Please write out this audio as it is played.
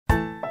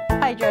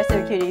Hi Draw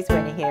So Cuties,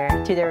 Winnie here.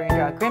 Today we're going to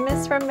draw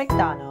Grimace from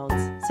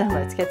McDonald's. So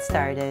let's get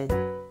started.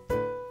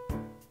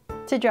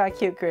 To draw a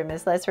cute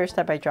Grimace, let's first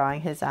start by drawing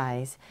his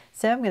eyes.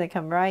 So I'm going to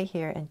come right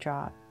here and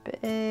draw a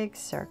big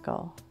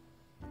circle.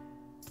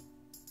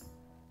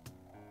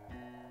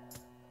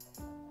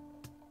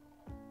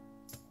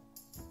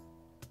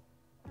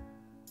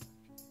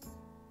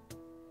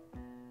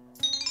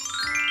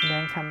 And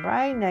then come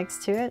right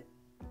next to it,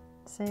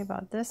 say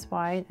about this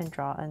wide, and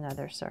draw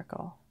another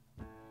circle.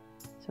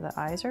 So the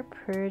eyes are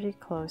pretty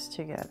close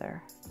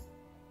together.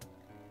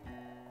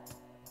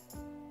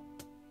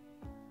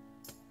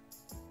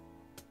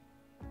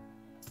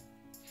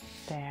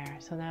 There,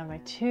 so now my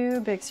two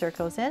big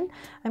circles in.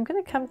 I'm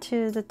going to come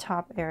to the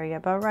top area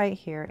about right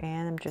here,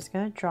 and I'm just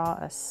going to draw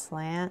a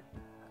slant,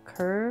 a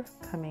curve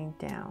coming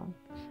down.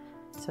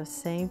 So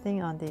same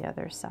thing on the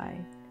other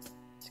side.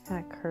 Just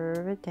kind of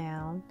curve it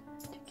down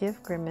to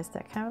give Grimace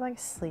that kind of like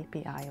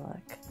sleepy eye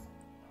look.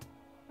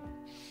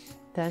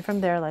 Then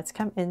from there, let's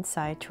come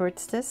inside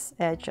towards this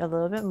edge a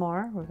little bit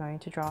more. We're going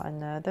to draw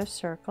another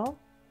circle.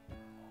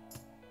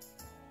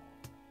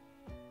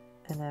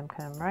 And then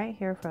come right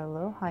here for a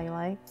little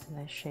highlight and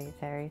then shade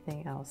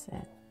everything else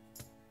in.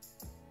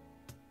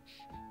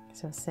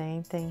 So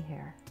same thing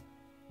here.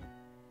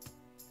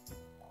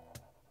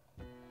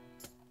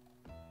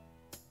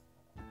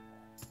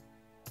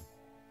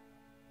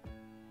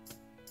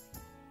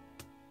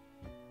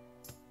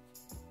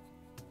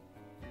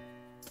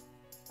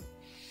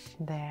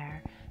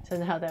 There. So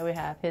now that we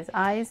have his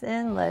eyes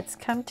in, let's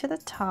come to the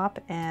top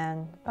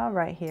and about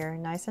right here,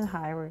 nice and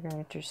high, we're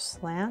going to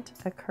slant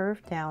a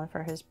curve down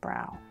for his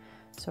brow.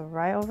 So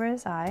right over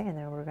his eye, and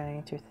then we're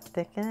going to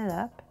thicken it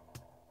up.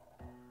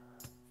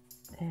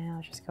 And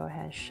I'll just go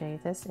ahead and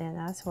shade this in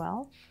as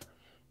well.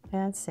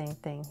 And same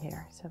thing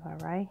here. So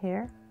about right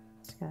here,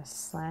 just going to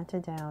slant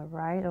it down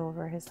right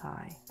over his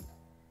eye.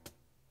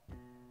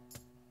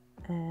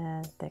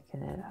 And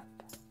thicken it up.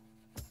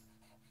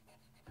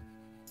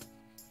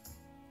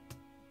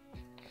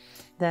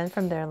 Then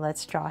from there,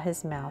 let's draw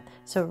his mouth.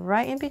 So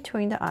right in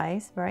between the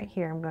eyes, right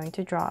here, I'm going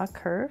to draw a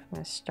curve. I'm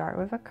going to start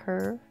with a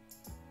curve.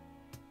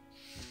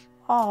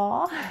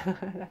 Aww,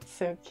 that's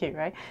so cute,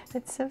 right?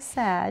 It's so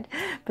sad.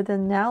 But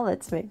then now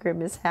let's make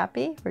Grimace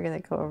happy. We're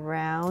going to go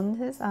around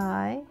his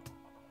eye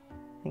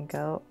and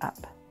go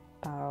up,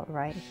 about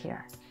right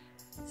here.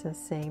 So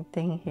same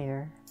thing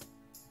here.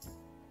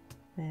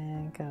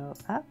 And go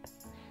up.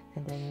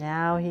 And then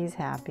now he's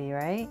happy,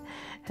 right?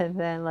 And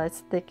then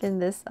let's thicken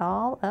this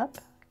all up.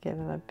 Give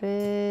him a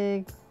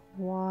big,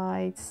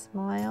 wide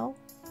smile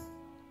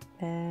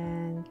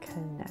and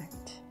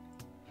connect.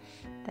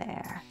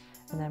 There.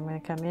 And then I'm going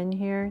to come in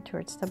here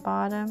towards the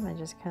bottom and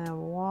just kind of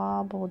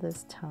wobble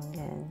this tongue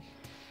in.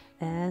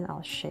 And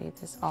I'll shade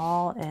this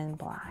all in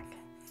black.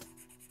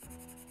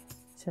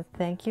 So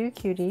thank you,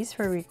 cuties,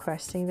 for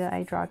requesting that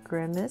I draw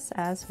Grimace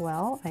as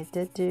well. I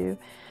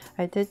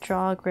did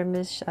draw a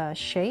Grimace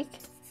shake.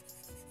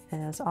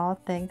 And it was all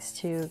thanks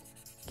to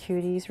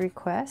cuties'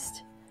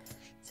 request.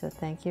 So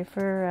thank you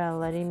for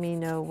letting me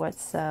know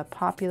what's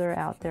popular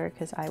out there,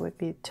 because I would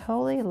be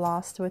totally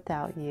lost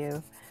without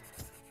you.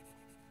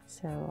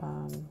 So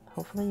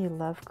hopefully you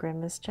love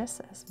Grimace just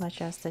as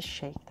much as the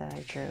shake that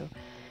I drew.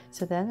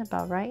 So then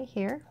about right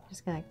here, I'm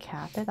just going to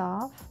cap it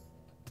off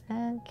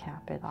and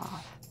cap it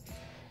off.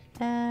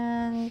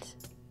 And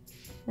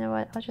you know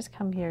what? I'll just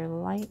come here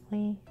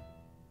lightly.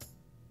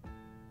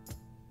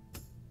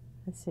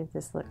 Let's see if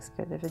this looks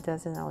good. If it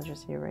doesn't, I'll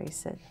just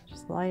erase it.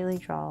 Just lightly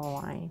draw a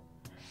line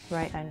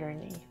right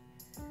underneath.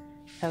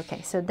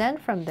 Okay, so then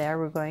from there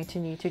we're going to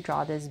need to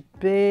draw this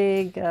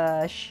big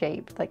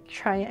shape, like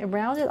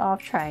rounded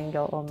off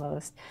triangle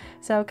almost.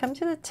 So I'll come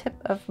to the tip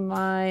of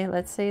my,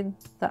 let's say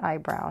the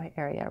eyebrow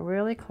area,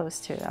 really close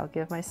to it. I'll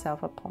give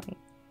myself a point.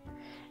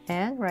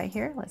 And right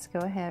here, let's go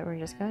ahead, we're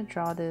just going to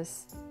draw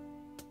this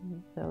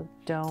little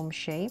dome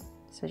shape.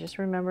 So just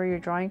remember, you're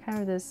drawing kind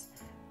of this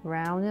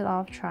rounded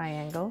off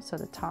triangle, so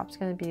the top's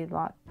going to be a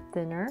lot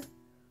thinner.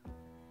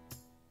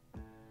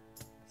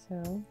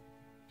 So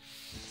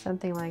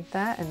something like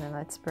that, and then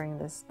let's bring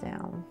this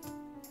down.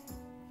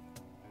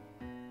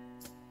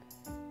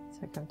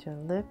 So come to the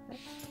lip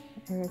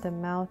area, the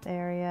mouth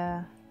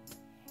area.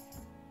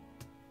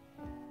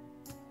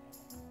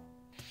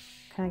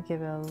 Kind of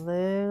give it a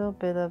little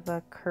bit of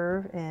a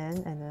curve in,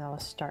 and then I'll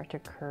start to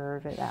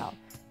curve it out,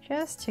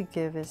 just to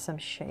give it some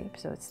shape,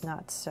 so it's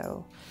not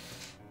so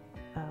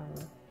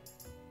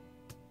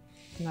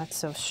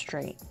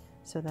straight.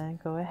 So then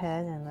go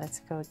ahead and let's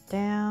go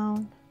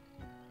down.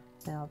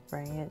 And I'll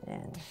bring it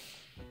in.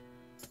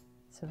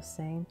 So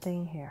same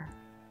thing here.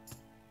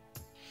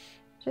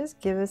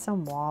 Just give it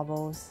some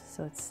wobbles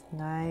so it's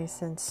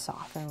nice and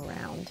soft and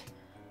round.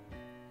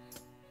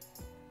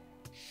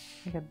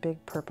 Like a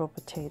big purple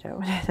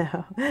potato.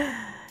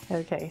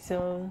 Okay,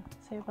 so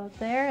say about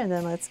there, and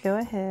then let's go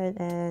ahead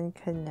and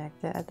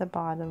connect it at the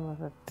bottom with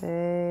a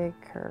big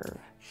curve.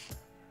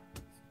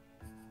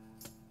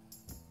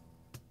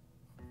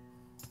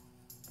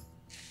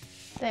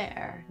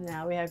 There,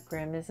 now we have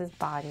Grimace's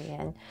body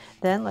in.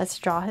 Then let's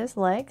draw his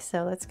legs.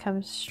 So let's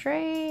come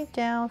straight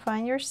down,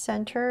 find your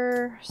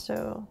center.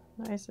 So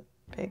nice and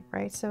big,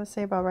 right? So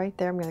say about right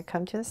there. I'm going to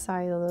come to the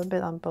side a little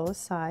bit on both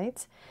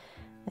sides.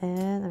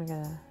 And I'm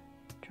going to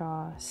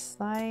draw a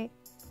slight,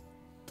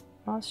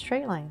 well,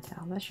 straight line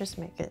down. Let's just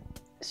make it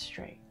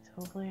straight. So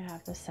hopefully I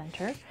have the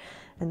center.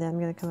 And then I'm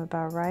going to come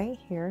about right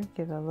here,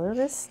 give it a little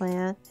bit of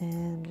slant,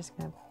 and I'm just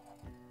going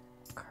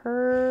to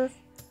curve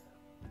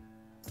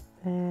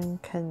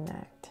and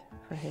connect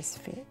for his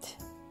feet.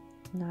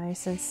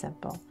 Nice and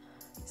simple.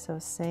 So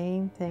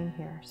same thing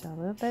here. So a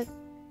little bit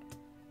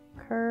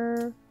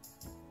curve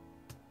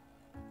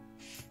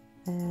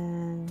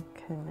and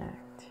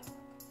connect.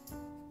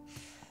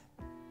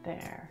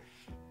 There.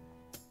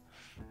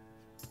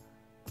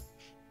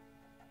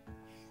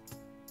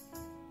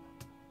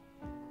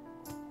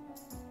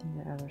 And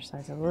the other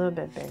side's a little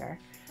bit bigger.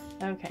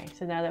 Okay,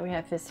 so now that we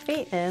have his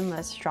feet in,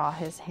 let's draw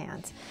his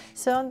hands.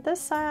 So on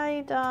this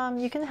side,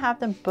 you can have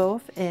them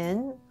both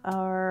in,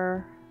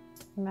 or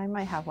I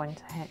might have one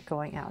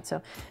going out. So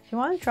if you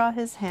want to draw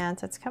his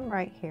hands, let's come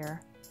right here.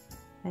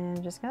 And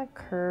I'm just going to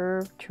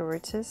curve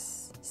towards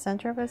his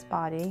center of his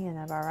body. And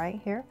about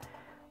right here,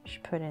 we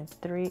should put in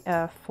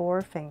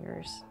 4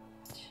 fingers.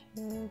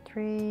 2,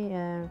 3,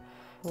 and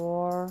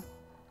 4.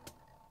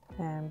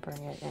 And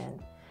bring it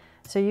in.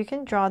 So you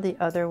can draw the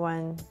other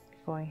one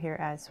going here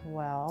as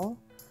well,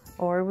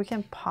 or we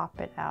can pop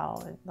it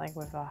out like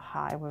with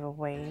a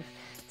wave.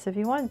 So if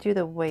you want to do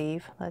the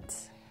wave,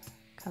 let's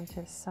come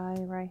to the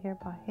side right here,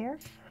 about here.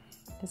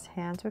 His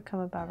hands would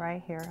come about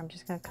right here. I'm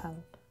just going to come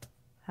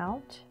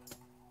out,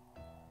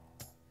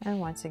 and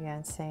once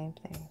again, same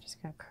thing.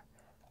 Just going to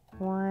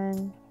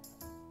 1,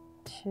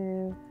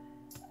 2,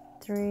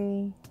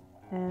 3,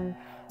 and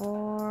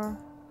 4,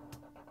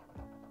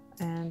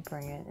 and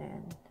bring it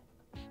in.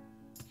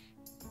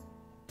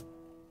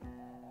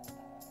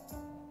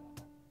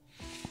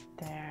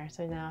 There,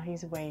 so now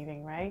he's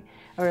waving, right?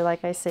 Or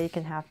like I say, you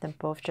can have them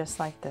both just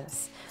like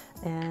this.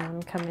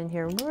 And come in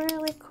here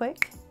really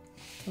quick,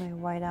 my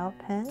whiteout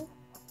pen,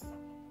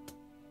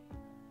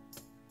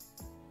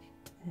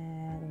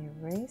 and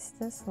erase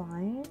this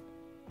line.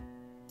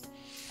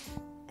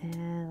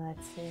 And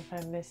let's see if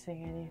I'm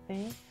missing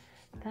anything.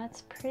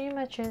 That's pretty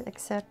much it,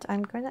 except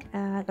I'm going to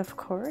add, of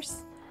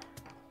course,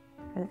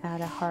 I'm going to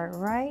add a heart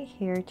right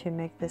here to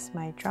make this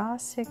my Draw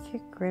So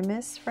Cute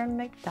Grimace from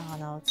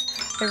McDonald's.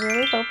 I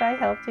really hope I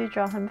helped you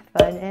draw him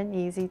fun and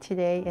easy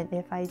today, and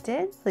if I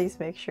did,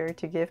 please make sure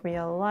to give me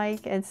a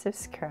like and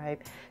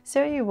subscribe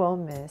so you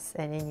won't miss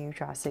any new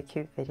Draw So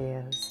Cute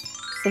videos.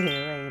 See you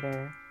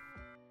later.